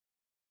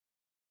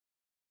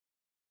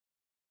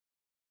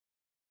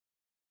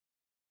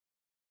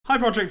Hi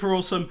Project for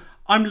Awesome,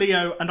 I'm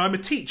Leo and I'm a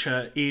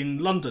teacher in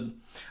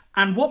London.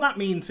 And what that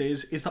means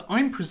is that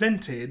I'm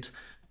presented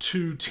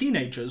to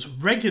teenagers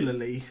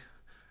regularly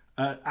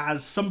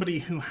as somebody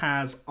who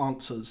has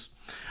answers.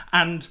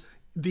 And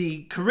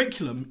the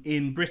curriculum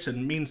in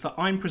Britain means that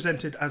I'm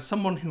presented as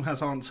someone who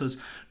has answers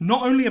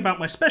not only about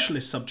my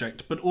specialist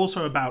subject, but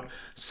also about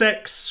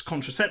sex,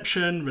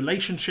 contraception,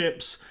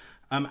 relationships,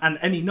 and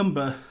any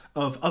number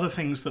of other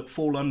things that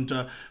fall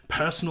under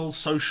personal,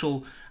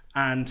 social,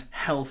 and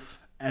health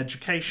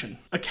education.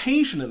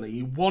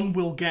 Occasionally, one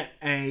will get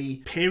a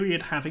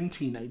period-having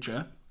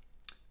teenager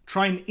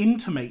try and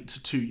intimate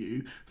to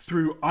you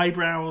through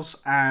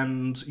eyebrows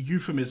and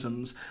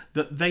euphemisms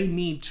that they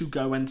need to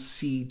go and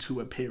see to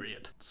a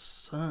period.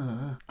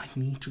 Sir, I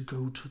need to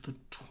go to the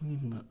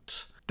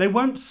toilet. They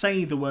won't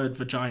say the word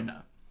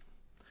vagina,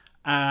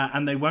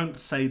 and they won't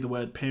say the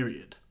word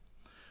period.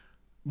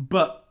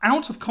 But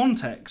out of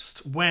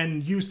context,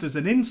 when used as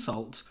an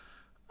insult,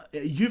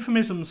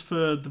 euphemisms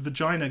for the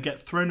vagina get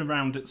thrown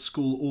around at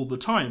school all the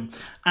time,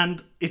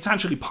 and it's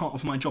actually part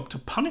of my job to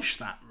punish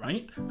that,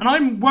 right? And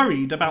I'm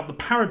worried about the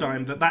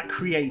paradigm that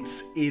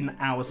creates in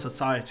our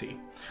society.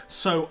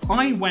 So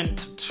I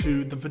went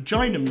to the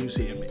Vagina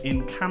Museum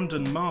in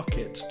Camden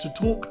Market to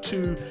talk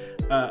to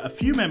a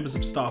few members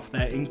of staff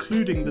there,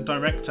 including the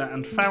director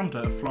and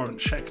founder,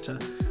 Florence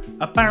Schechter,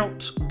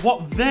 about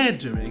what they're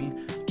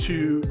doing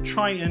to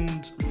try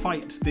and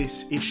fight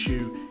this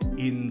issue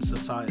in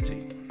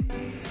society.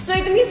 So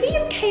the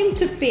museum came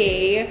to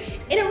be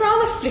in a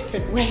rather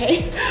flippant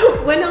way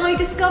when I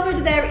discovered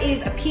there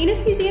is a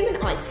penis museum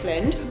in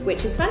Iceland,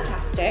 which is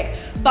fantastic,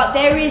 but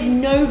there is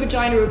no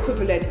vagina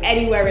equivalent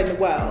anywhere in the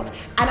world.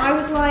 And I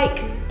was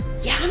like,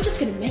 yeah, I'm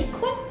just gonna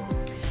make one.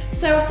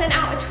 So I sent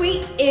out a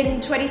tweet in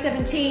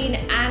 2017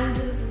 and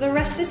the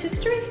rest is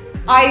history.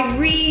 I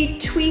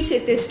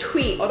retweeted this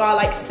tweet on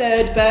our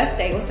third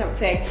birthday or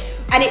something,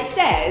 and it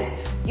says,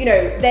 you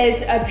know,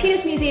 there's a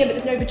penis museum, but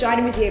there's no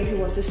vagina museum. Who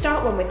wants to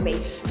start one with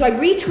me? So I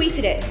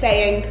retweeted it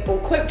saying, or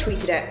quote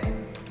tweeted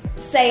it,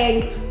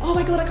 saying, oh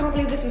my God, I can't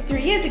believe this was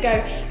 3 years ago.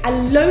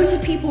 And loads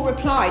of people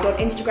replied on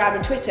Instagram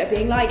and Twitter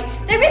being like,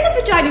 there is a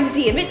vagina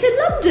museum, it's in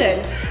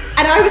London.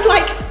 And I was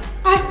like,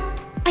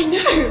 I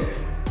know,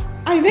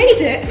 I made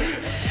it.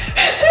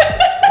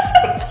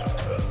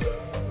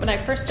 When I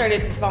first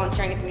started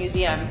volunteering at the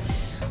museum,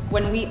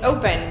 when we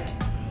opened,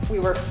 we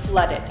were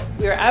flooded.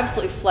 We were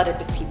absolutely flooded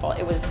with people.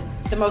 It was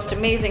the most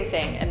amazing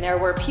thing. And there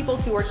were people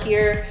who were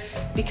here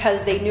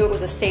because they knew it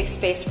was a safe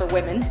space for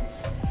women.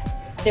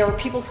 There were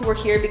people who were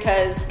here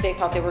because they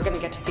thought they were going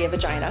to get to see a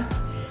vagina.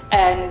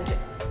 And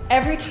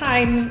every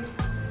time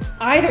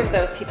either of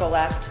those people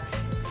left,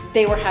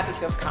 they were happy to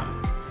have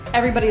come.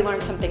 Everybody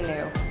learned something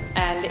new.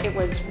 And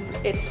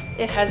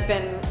it has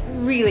been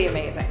really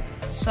amazing.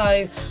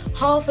 So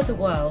half of the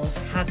world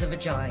has a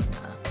vagina,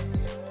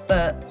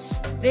 but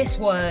this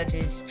word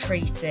is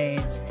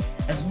treated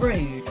as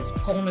rude, as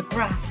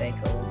pornographic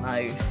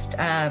almost.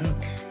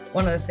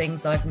 One of the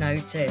things I've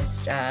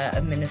noticed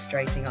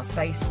administrating our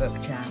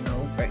Facebook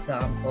channel, for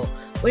example,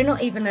 we're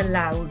not even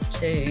allowed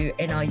to,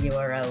 in our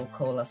URL,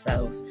 call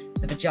ourselves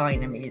the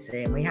Vagina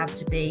Museum. We have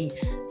to be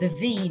the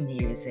V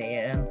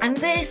Museum. And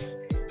this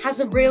has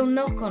a real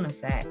knock-on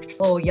effect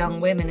for young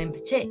women in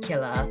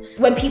particular.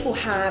 When people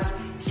have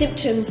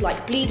symptoms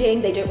like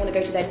bleeding, they don't want to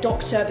go to their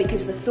doctor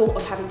because the thought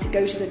of having to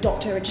go to the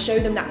doctor and show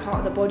them that part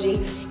of the body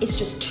is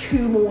just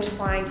too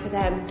mortifying for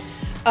them.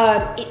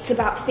 It's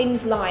about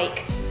things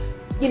like,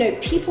 you know,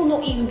 people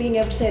not even being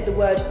able to say the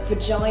word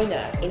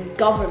vagina in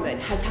government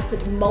has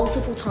happened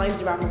multiple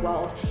times around the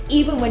world,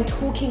 even when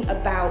talking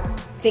about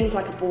things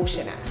like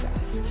abortion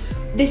access.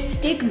 This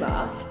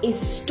stigma is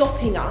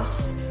stopping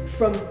us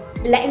from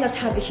letting us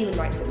have the human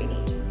rights that we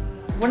need.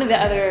 One of the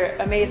other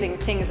amazing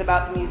things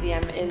about the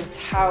museum is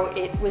how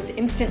it was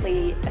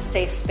instantly a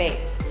safe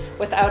space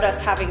without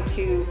us having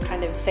to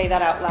kind of say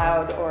that out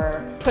loud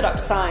or put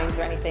up signs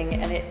or anything.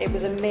 And it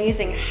was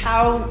amazing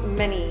how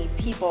many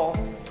people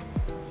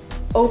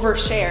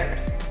overshared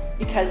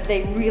because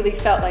they really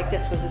felt like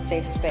this was a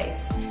safe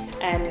space.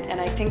 And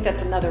I think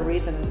that's another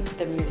reason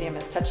the museum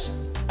is such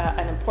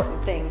an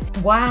important thing.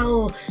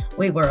 While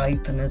we were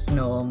open as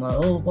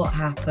normal, what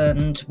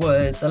happened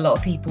was a lot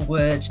of people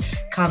would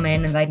come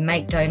in and they'd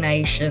make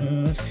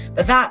donations,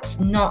 but that's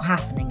not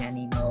happening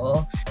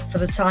anymore. For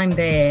the time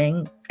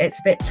being, it's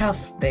a bit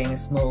tough being a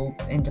small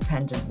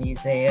independent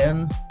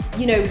museum.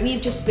 You know,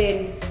 we've just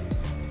been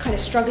kind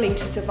of struggling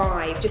to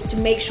survive, just to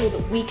make sure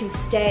that we can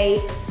stay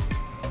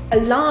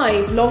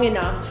alive long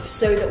enough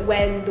so that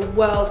when the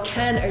world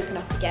can open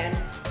up again,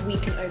 we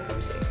can open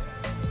too.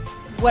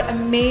 What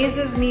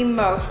amazes me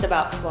most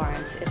about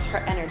Florence is her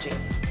energy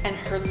and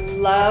her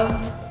love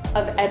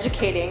of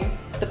educating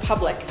the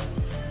public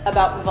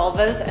about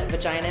vulvas and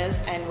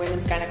vaginas and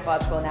women's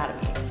gynecological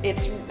anatomy.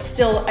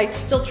 I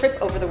still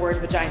trip over the word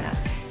vagina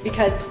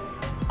because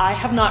I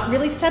have not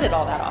really said it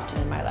all that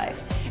often in my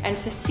life. And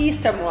to see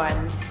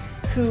someone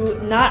who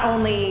not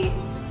only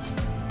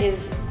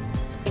is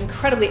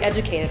incredibly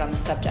educated on the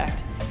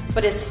subject,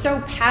 but is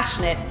so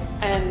passionate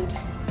and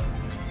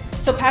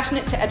so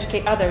passionate to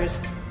educate others,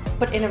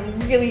 but in a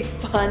really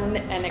fun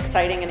and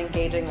exciting and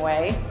engaging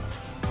way,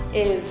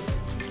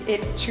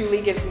 it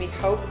truly gives me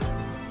hope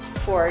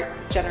for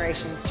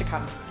generations to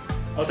come.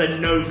 Are there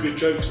no good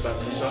jokes about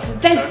the design?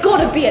 There's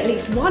got to be at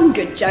least one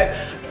good joke.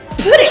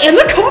 Put it in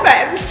the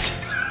comments.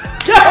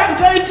 Don't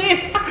do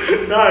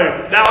that.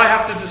 No, now I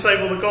have to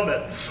disable the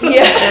comments.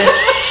 Yeah.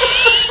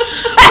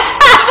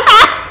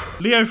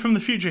 Leo from the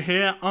future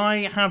here.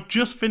 I have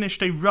just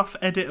finished a rough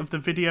edit of the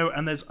video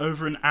and there's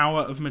over an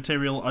hour of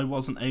material I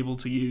wasn't able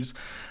to use.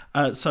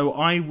 So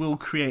I will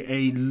create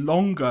a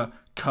longer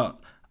cut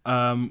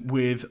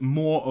with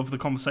more of the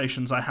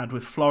conversations I had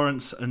with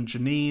Florence and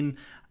Janine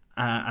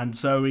and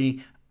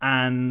Zoe,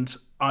 and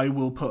I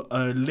will put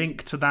a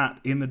link to that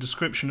in the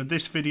description of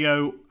this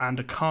video and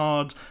a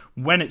card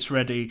when it's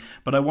ready.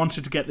 But I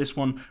wanted to get this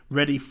one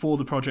ready for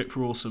the Project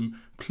for Awesome.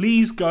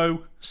 Please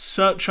go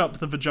search up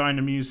the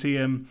Vagina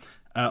Museum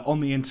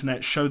on the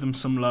internet, show them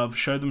some love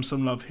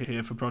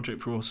here for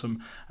Project for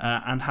Awesome,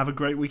 and have a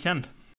great weekend.